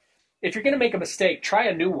like, look, if you're going to make a mistake, try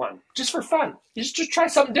a new one, just for fun. Just try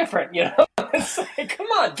something different, you know? It's like, come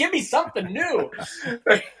on, give me something new.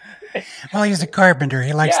 Well, he's a carpenter.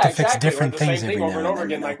 He likes to fix exactly. different things every over and now over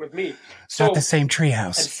and then, again, like with me. It's not the same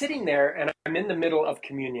treehouse. I'm sitting there, and I'm in the middle of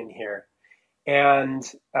communion here, and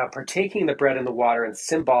partaking the bread and the water, and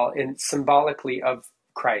symbolically of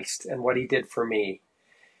Christ and what he did for me.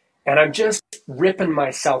 And I'm just ripping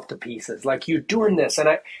myself to pieces, like, you're doing this.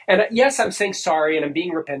 And yes, I'm saying sorry, and I'm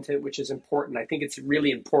being repentant, which is important. I think it's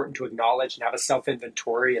really important to acknowledge and have a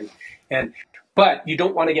self-inventory, but you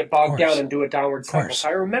don't want to get bogged down and do a downward cycle. So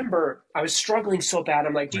I remember I was struggling so bad.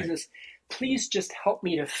 I'm like, Jesus, please just help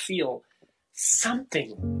me to feel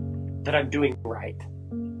something that I'm doing right.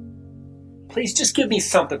 Please just give me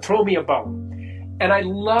something, throw me a bone. And I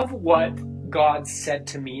love what God said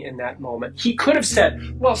to me in that moment. He could have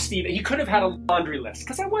said, well, Steve, he could have had a laundry list,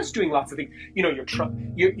 because I was doing lots of things. You know,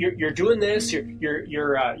 you're doing this.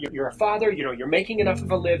 You're a father. You know, you're making enough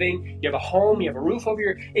of a living. You have a home. You have a roof over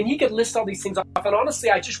your. And he could list all these things off. And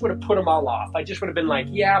honestly, I just would have put them all off. I just would have been like,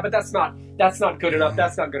 yeah, but that's not good enough.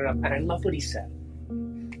 That's not good enough. And I love what he said.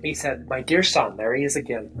 He said, my dear son, there he is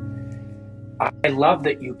again. I love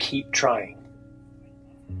that you keep trying.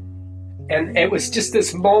 And it was just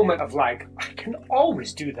this moment of like, I can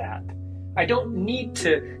always do that. I don't need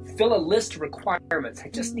to fill a list of requirements. I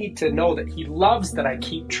just need to know that he loves that I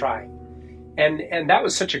keep trying. And that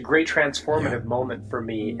was such a great transformative moment for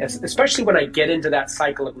me, especially when I get into that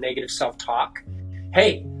cycle of negative self-talk.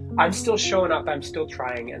 Hey, I'm still showing up. I'm still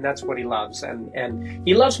trying. And that's what he loves. And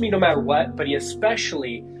he loves me no matter what, but he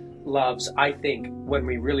especially loves, I think, when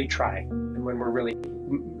we really try and when we're really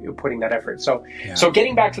putting that effort. So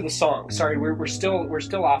getting back to the song, sorry, we're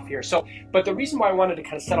still off here. So, but the reason why I wanted to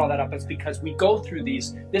kind of set all that up is because we go through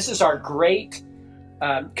these. This is our great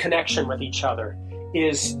connection with each other,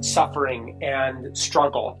 is suffering and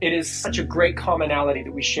struggle. It is such a great commonality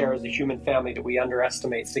that we share as a human family that we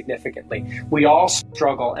underestimate significantly. We all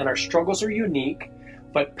struggle, and our struggles are unique,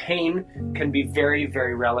 but pain can be very,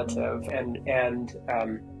 very relative, and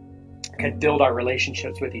can build our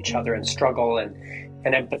relationships with each other. And struggle and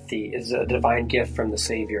empathy is a divine gift from the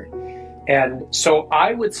Savior. And so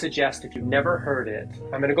I would suggest, if you've never heard it,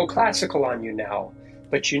 I'm going to go classical on you now,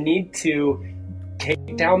 but you need to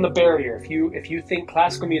take down the barrier. If you think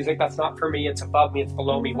classical music, that's not for me, it's above me, it's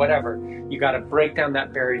below me, whatever, you got to break down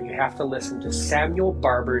that barrier. You have to listen to Samuel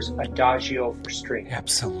Barber's Adagio for String.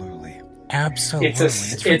 Absolutely. It's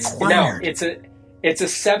required. It's a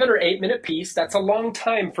 7 or 8 minute piece. That's a long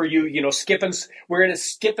time for you, we're in a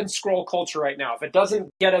skip and scroll culture right now. If it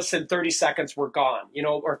doesn't get us in 30 seconds, we're gone,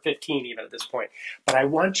 or 15 even at this point. But I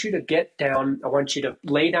want you to get down. I want you to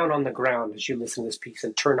lay down on the ground as you listen to this piece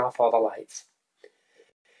and turn off all the lights.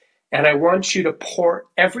 And I want you to pour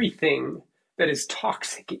everything that is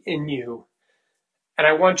toxic in you. And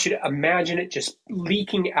I want you to imagine it just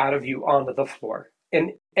leaking out of you onto the floor.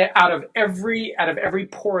 And out of every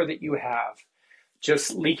pore that you have,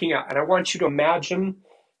 just leaking out. And I want you to imagine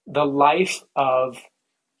the life of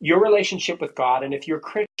your relationship with God. And if you're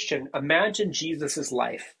Christian, imagine Jesus's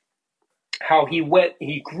life, how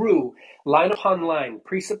he grew line upon line,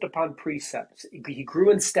 precept upon precept. He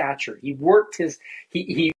grew in stature. He worked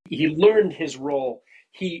he learned his role.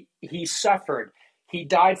 He suffered. He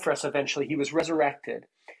died for us eventually. He was resurrected.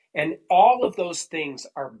 And all of those things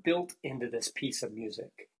are built into this piece of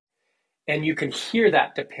music. And you can hear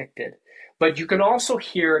that depicted. But you can also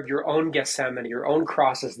hear of your own Gethsemane, your own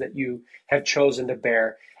crosses that you have chosen to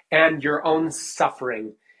bear, and your own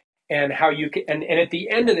suffering, and how you can. And at the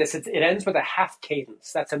end of this, it ends with a half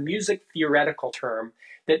cadence. That's a music theoretical term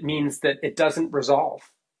that means that it doesn't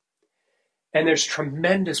resolve. And there's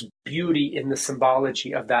tremendous beauty in the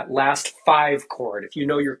symbology of that last 5 chord. If you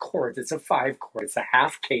know your chords, it's a 5 chord. It's a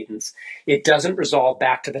half cadence. It doesn't resolve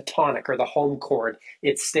back to the tonic or the home chord.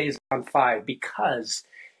 It stays on 5 because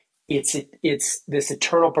it's this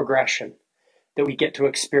eternal progression that we get to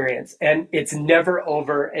experience. And it's never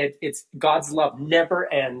over. It's God's love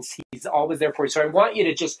never ends. He's always there for you. So I want you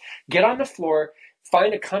to just get on the floor,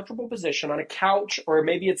 find a comfortable position on a couch, or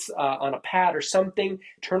maybe it's on a pad or something.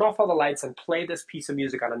 Turn off all the lights and play this piece of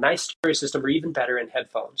music on a nice stereo system, or even better, in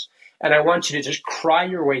headphones. And I want you to just cry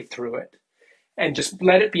your way through it and just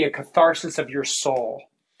let it be a catharsis of your soul.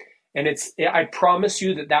 And I promise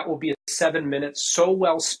you that will be 7 minutes so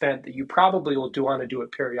well spent that you probably will want to do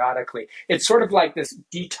it periodically. It's sort of like this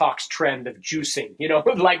detox trend of juicing,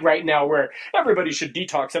 like right now where everybody should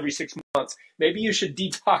detox every 6 months. Maybe you should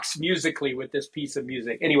detox musically with this piece of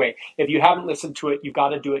music. Anyway, if you haven't listened to it, you've got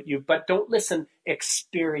to do it. But don't listen,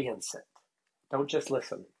 experience it. Don't just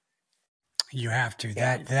listen. You have to.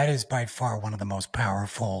 Yeah. That is by far one of the most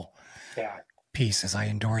powerful Yeah. pieces. I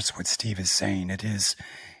endorse what Steve is saying. It is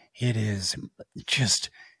just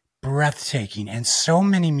breathtaking. And so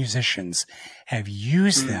many musicians have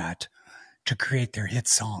used that to create their hit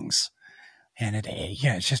songs. And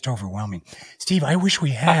it's just overwhelming. Steve, I wish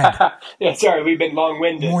we had yeah, sorry, we've been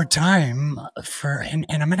long-winded. more time and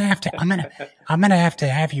I'm gonna have to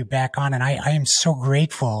have you back on. And I am so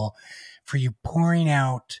grateful for you pouring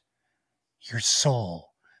out your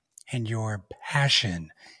soul and your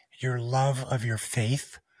passion, your love of your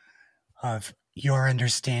faith, of your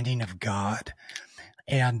understanding of God.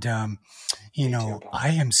 And, I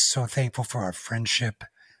am so thankful for our friendship.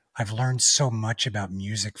 I've learned so much about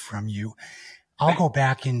music from you. I'll go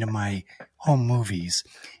back into my home movies,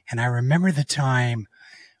 and I remember the time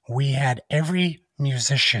we had every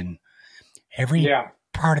musician, every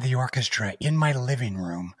part of the orchestra in my living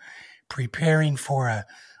room preparing for a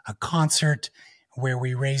concert where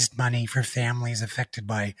we raised money for families affected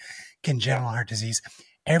by congenital heart disease.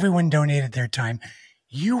 Everyone donated their time.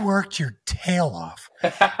 You worked your tail off,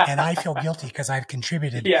 and I feel guilty because I've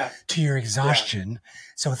contributed to your exhaustion.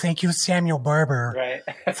 So thank you, Samuel Barber,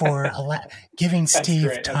 for giving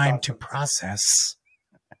Steve time to process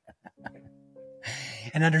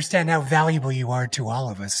and understand how valuable you are to all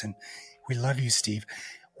of us. And we love you, Steve.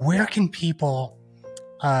 Where can people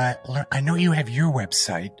learn? I know you have your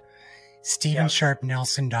website,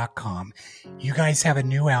 StephenSharpNelson.com. You guys have a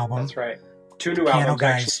new album. That's right. 2 new Piano albums.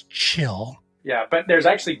 Guys, Actually. Chill. Yeah, but there's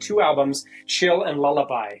actually 2 albums, Chill and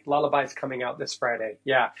Lullaby. Lullaby's coming out this Friday.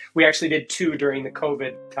 Yeah, we actually did 2 during the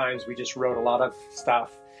COVID times. We just wrote a lot of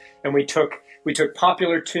stuff. And we took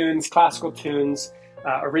popular tunes, classical tunes,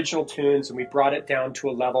 original tunes, and we brought it down to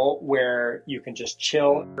a level where you can just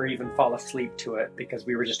chill or even fall asleep to it, because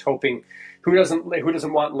we were just hoping, who doesn't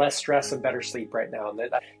want less stress and better sleep right now? And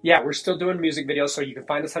we're still doing music videos, so you can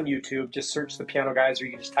find us on YouTube. Just search The Piano Guys, or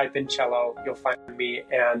you can just type in cello. You'll find me.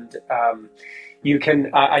 And you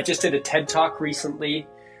can. I just did a TED Talk recently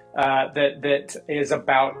that is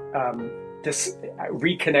about this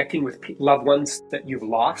reconnecting with loved ones that you've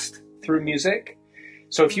lost through music.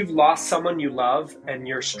 So if you've lost someone you love and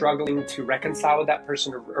you're struggling to reconcile with that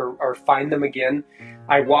person or find them again,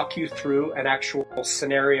 I walk you through an actual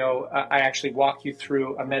scenario. I actually walk you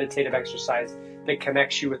through a meditative exercise that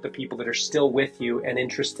connects you with the people that are still with you and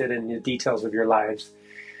interested in the details of your lives.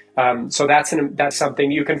 So that's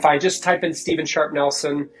something you can find. Just type in Stephen Sharp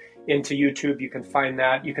Nelson into YouTube. You can find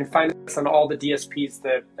that. You can find us on all the DSPs,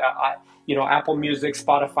 Apple Music,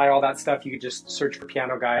 Spotify, all that stuff. You can just search for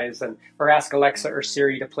Piano Guys or ask Alexa or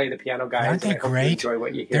Siri to play the Piano Guys. Aren't they great? Enjoy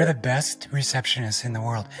what you hear. They're the best receptionists in the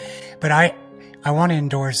world. But I want to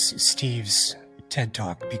endorse Steve's TED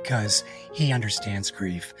Talk because he understands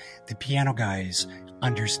grief. The Piano Guys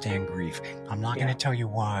understand grief. I'm not going to tell you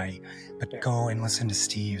why, but go and listen to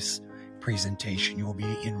Steve's presentation. You will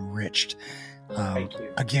be enriched. Thank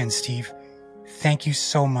you. Again, Steve, thank you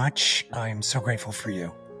so much. I am so grateful for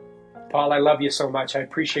you. Paul, I love you so much. I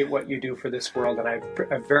appreciate what you do for this world, and I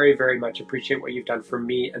very, very much appreciate what you've done for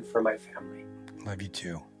me and for my family. Love you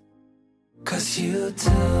too. 'Cause you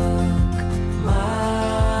do.